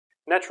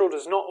Natural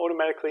does not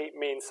automatically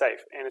mean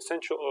safe, and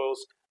essential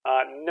oils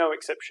are no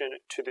exception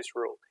to this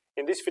rule.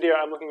 In this video,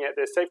 I'm looking at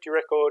their safety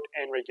record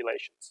and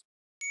regulations.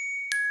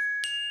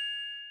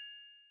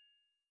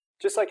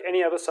 Just like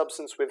any other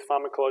substance with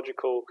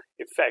pharmacological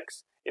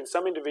effects, in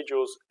some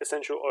individuals,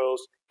 essential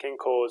oils can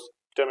cause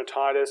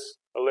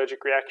dermatitis,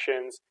 allergic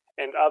reactions,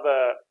 and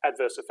other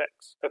adverse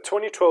effects. A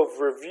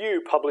 2012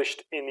 review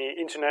published in the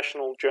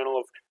International Journal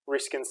of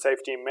Risk and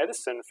Safety in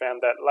Medicine found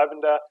that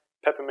lavender,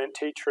 peppermint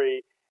tea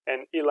tree,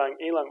 and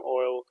ylang-ylang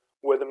oil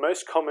were the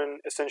most common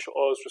essential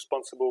oils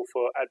responsible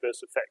for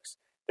adverse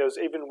effects. There was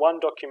even one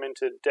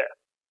documented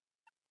death.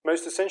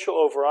 Most essential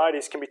oil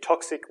varieties can be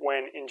toxic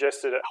when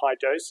ingested at high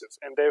doses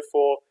and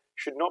therefore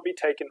should not be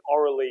taken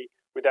orally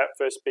without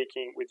first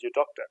speaking with your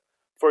doctor.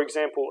 For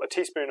example, a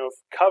teaspoon of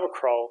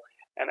carvacrol,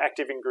 an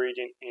active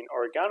ingredient in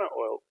oregano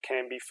oil,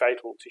 can be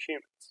fatal to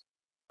humans.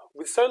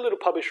 With so little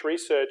published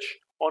research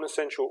on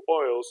essential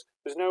oils,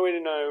 there's no way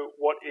to know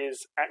what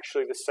is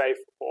actually the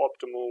safe or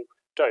optimal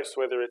dose,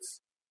 whether it's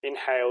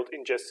inhaled,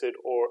 ingested,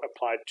 or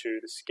applied to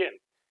the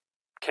skin.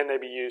 Can they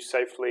be used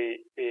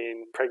safely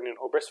in pregnant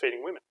or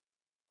breastfeeding women?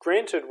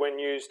 Granted, when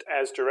used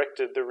as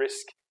directed, the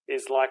risk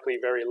is likely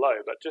very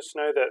low, but just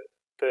know that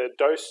the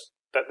dose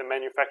that the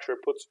manufacturer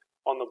puts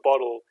on the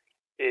bottle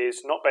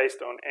is not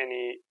based on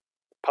any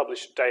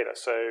published data,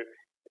 so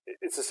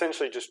it's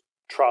essentially just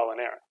trial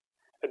and error.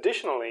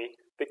 Additionally,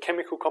 the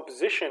chemical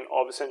composition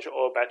of essential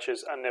oil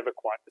batches are never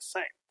quite the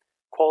same.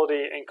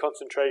 Quality and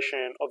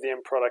concentration of the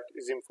end product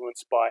is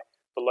influenced by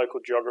the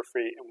local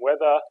geography and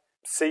weather,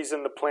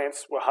 season the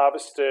plants were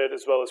harvested,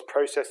 as well as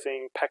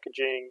processing,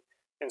 packaging,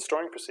 and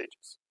storing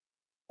procedures.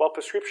 While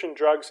prescription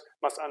drugs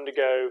must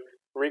undergo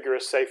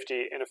rigorous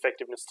safety and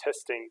effectiveness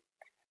testing,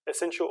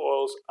 essential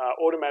oils are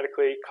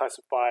automatically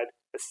classified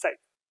as safe.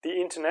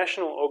 The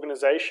International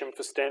Organization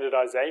for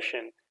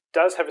Standardization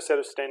does have a set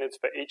of standards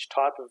for each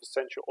type of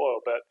essential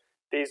oil, but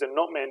these are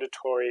not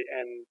mandatory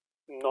and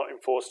not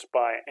enforced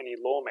by any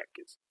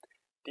lawmakers.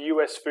 The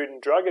US Food and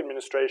Drug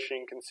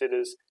Administration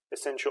considers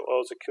essential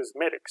oils as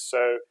cosmetics,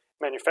 so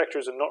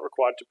manufacturers are not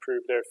required to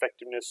prove their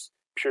effectiveness,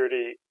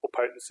 purity, or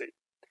potency.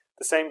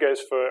 The same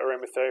goes for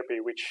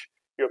aromatherapy, which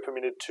you're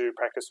permitted to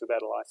practice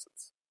without a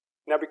license.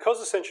 Now, because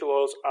essential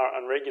oils are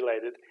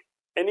unregulated,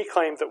 any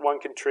claim that one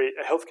can treat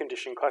a health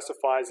condition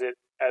classifies it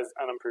as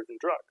an unproven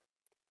drug.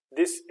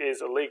 This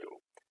is illegal.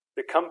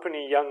 The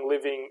company Young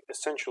Living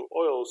Essential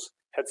Oils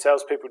had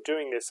salespeople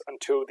doing this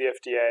until the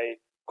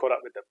FDA caught up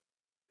with them.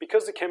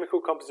 Because the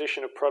chemical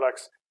composition of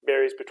products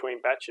varies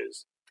between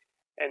batches,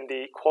 and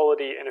the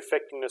quality and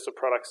effectiveness of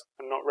products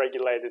are not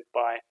regulated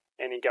by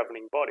any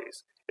governing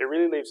bodies, it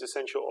really leaves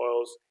essential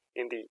oils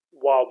in the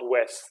wild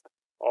west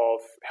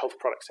of health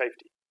product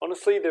safety.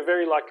 Honestly, they're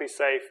very likely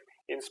safe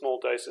in small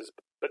doses,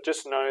 but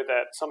just know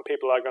that some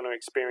people are going to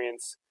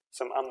experience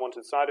some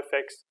unwanted side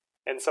effects,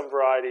 and some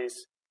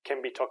varieties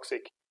can be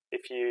toxic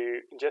if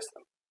you ingest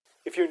them.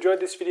 If you enjoyed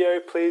this video,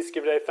 please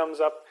give it a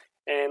thumbs up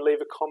and leave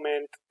a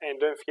comment, and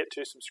don't forget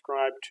to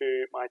subscribe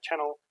to my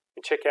channel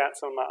and check out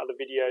some of my other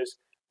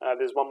videos.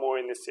 There's one more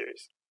in this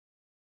series.